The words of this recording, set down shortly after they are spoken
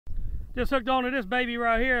Just hooked onto this baby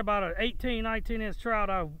right here, about an 18, 19 inch trout.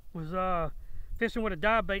 I was fishing with a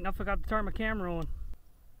dive bait and I forgot to turn my camera on.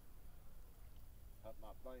 My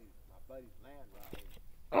buddy's land right here.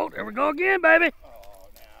 Oh, there we go again, baby. Oh,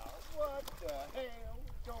 now, what the hell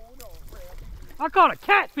is going on, Brad? I caught a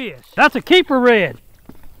catfish. That's a keeper red.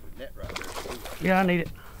 Net right there. Yeah, I need it.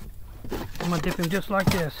 I'm gonna dip him just like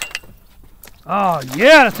this. Oh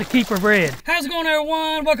yeah, that's a keeper red. How's it going,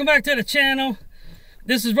 everyone? Welcome back to the channel.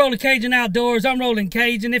 This is Rollin'Cajun Outdoors. I'm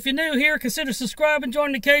Rollin'Cajun. If you're new here, consider subscribing,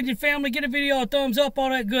 join the Cajun family, get a video a thumbs up, all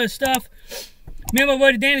that good stuff. Me and my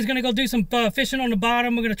buddy Danny's gonna go do some fishing on the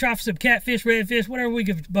bottom. We're gonna try for some catfish, redfish, whatever we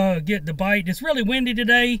could get to bite. It's really windy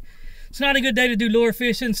today. It's not a good day to do lure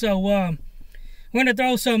fishing, so we're gonna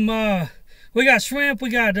throw some. We got shrimp, we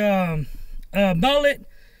got mullet,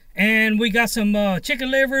 and we got some chicken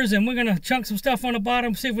livers, and we're gonna chunk some stuff on the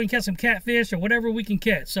bottom, see if we can catch some catfish or whatever we can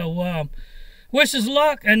catch. So wish us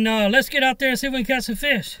luck, and let's get out there and see if we can catch some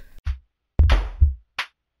fish.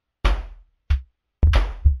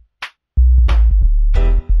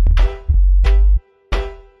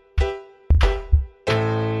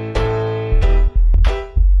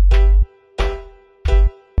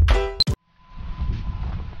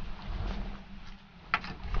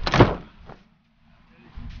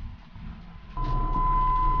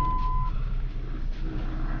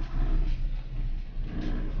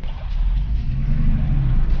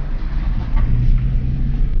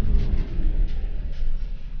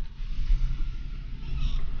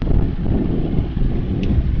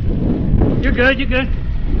 You're good, you're good.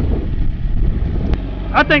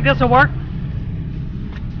 I think this will work.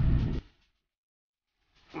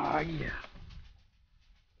 Oh, yeah.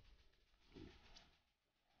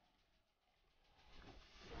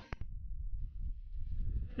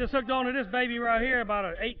 Just hooked onto this baby right here, about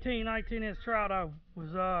an 18, 19 inch trout. I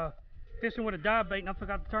was fishing with a dive bait and I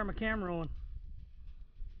forgot to turn my camera on.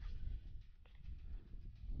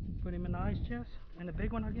 Put him in the ice chest, in the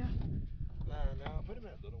big one, I guess. No, put him in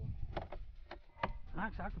that little one.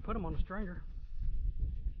 Actually, I could put him on a stringer.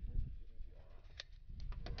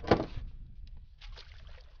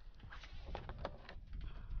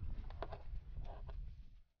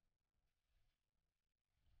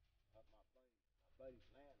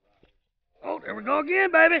 Oh, there we go again,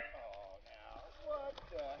 baby. Oh, now, what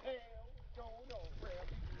the hell is going on, Brad?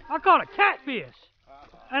 I caught a catfish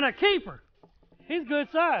and a keeper. He's good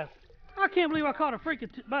size. I can't believe I caught a freaking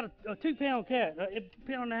about a 2-pound cat, a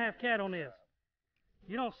pound-and-a-half cat on this.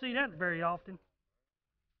 You don't see that very often.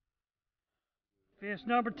 Fish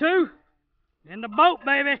number 2 in the boat,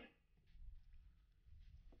 baby.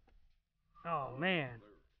 Oh man,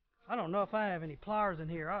 I don't know if I have any pliers in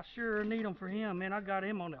here. I sure need them for him, man. I got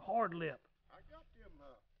him on the hard lip. I got them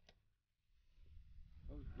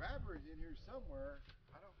those grabbers in here somewhere.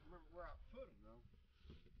 I don't remember where I put them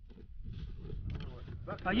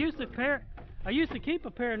though. I used to keep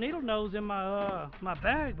a pair of needle nose in my my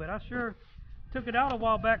bag, but I sure took it out a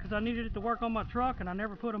while back because I needed it to work on my truck, and I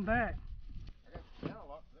never put them back. I got the channel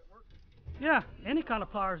lock. Does that work? Yeah, any kind of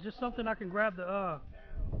pliers, just something I can grab the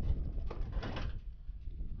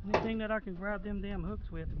anything that I can grab them damn hooks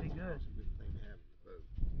with to be good.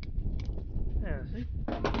 Yeah, see,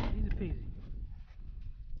 easy peasy.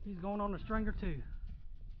 He's going on the stringer too.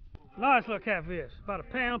 Nice little catfish, about a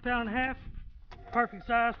pound, pound and a half. Perfect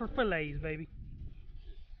size for fillets, baby.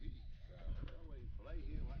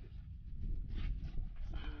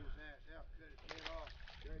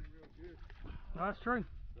 No, that's true.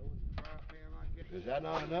 Is that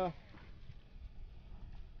not enough?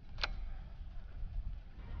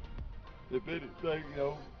 If anything, you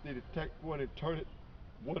know, need to take one and turn it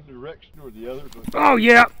one direction or the other. But oh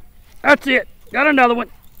yeah, that's it. Got another one.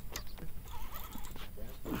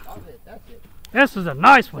 That's it. This is a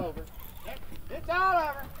nice one. It's all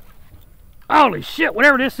over. Holy shit,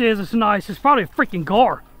 whatever this is, it's nice. It's probably a freaking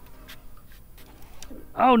gar.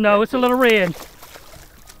 Oh no, it's a little red.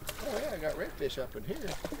 Oh yeah, I got redfish up in here.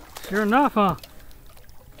 Sure enough, huh?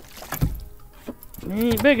 He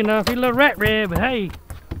ain't big enough. He's a little rat red, but hey,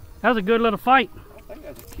 that was a good little fight. I think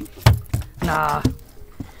that's a keeper. Nah,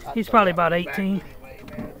 he's probably about 18. Anyway,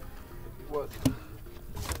 man.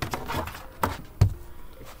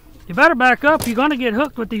 You better back up. You're gonna get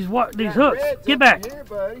hooked with these hooks. Get back. Here,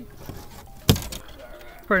 buddy.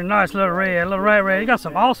 Pretty nice little red, little rat red. He got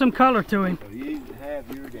some awesome color to him. So you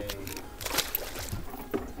have your day.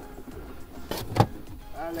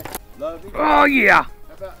 Love you. Oh yeah. How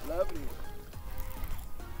about loving you?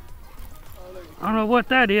 I don't know what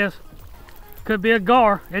that is. Could be a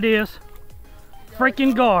gar. It is.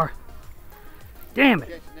 Freaking gar. Damn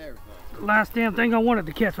it. The last damn thing I wanted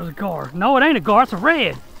to catch was a gar. No, it ain't a gar. It's a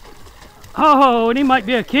red. Oh, and he might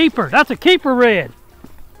be a keeper. That's a keeper red.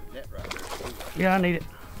 Yeah, I need it.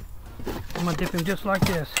 I'm gonna dip him just like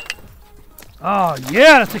this. Oh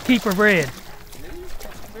yeah, that's a keeper red.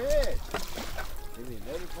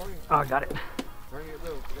 Oh, I got it.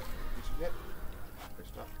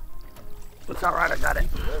 It's all right, I got it.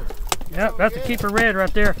 Yep, that's a keeper red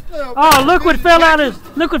right there. Oh, look what fell out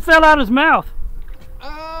his mouth.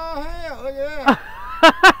 Oh hell, look at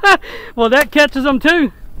that. Well, that catches them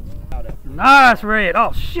too. Nice red.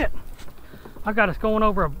 Oh shit. I got us going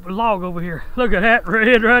over a log over here. Look at that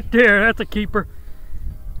red right there. That's a keeper.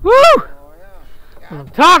 Woo! What I'm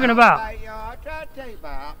talking about. I tried to tell you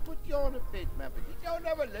about it. I put you on the fish map, but you don't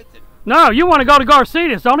never listen. No, you want to go to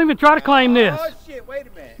Garcitas. Don't even try to claim this. Oh shit, wait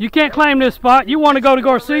a minute. You can't claim this spot. You want to go to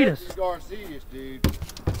Garcitas. Garcitas, dude.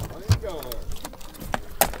 Let's go.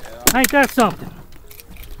 Yeah. Ain't that something?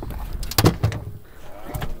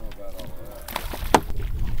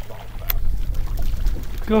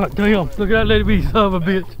 God damn, look at that little piece of a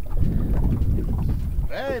bitch.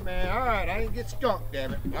 Hey man, alright, I didn't get skunked,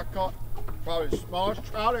 damn it. I caught probably the smallest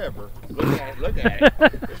trout ever. Look at it, look at it.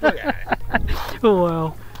 Just look at it. Oh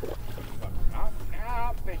wow.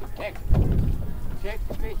 I'll fish Texas.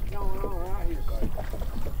 Texas fish going on right here, buddy.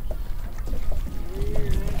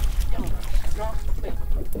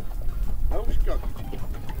 No skunk.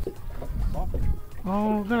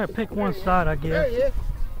 Oh, I'm gonna pick one side, I There guess. he is.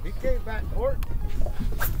 He came back for it.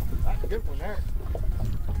 That's a good one there.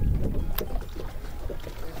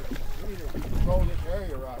 We need to control this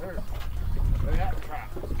area right here. Look at that trout.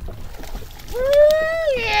 Woo,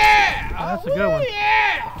 yeah! Oh, that's a good one.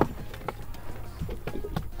 Yeah!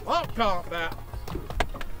 What I'm talking about.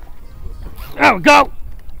 There we go!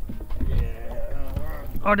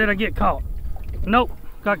 Yeah. Or did I get caught? Nope,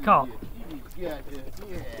 got caught.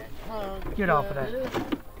 Get off of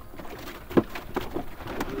that.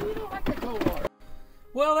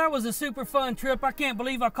 Well, that was a super fun trip. I can't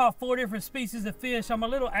believe I caught 4 different species of fish. I'm a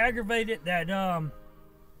little aggravated that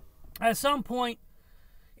at some point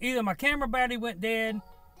either my camera battery went dead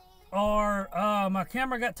or my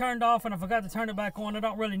camera got turned off and I forgot to turn it back on. I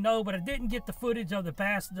don't really know, but I didn't get the footage of the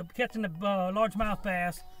bass, catching the largemouth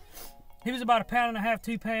bass. He was about 1.5 pounds,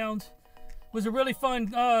 2 pounds. It was a really fun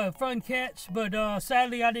catch, but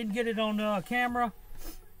sadly I didn't get it on camera.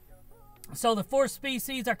 So the 4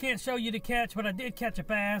 species, I can't show you the catch, but I did catch a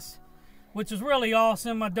bass, which was really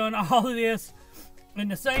awesome. I've done all of this in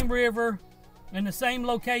the same river, in the same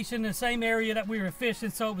location, the same area that we were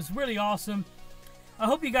fishing, so it was really awesome. I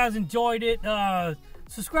hope you guys enjoyed it.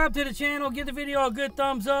 Subscribe to the channel, give the video a good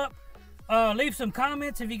thumbs up. Leave some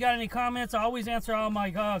comments if you got any comments. I always answer all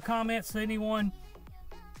my comments to anyone.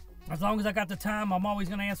 As long as I got the time, I'm always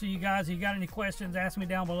going to answer you guys. If you got any questions, ask me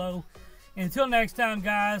down below. Until next time,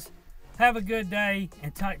 guys. Have a good day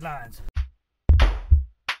and tight lines.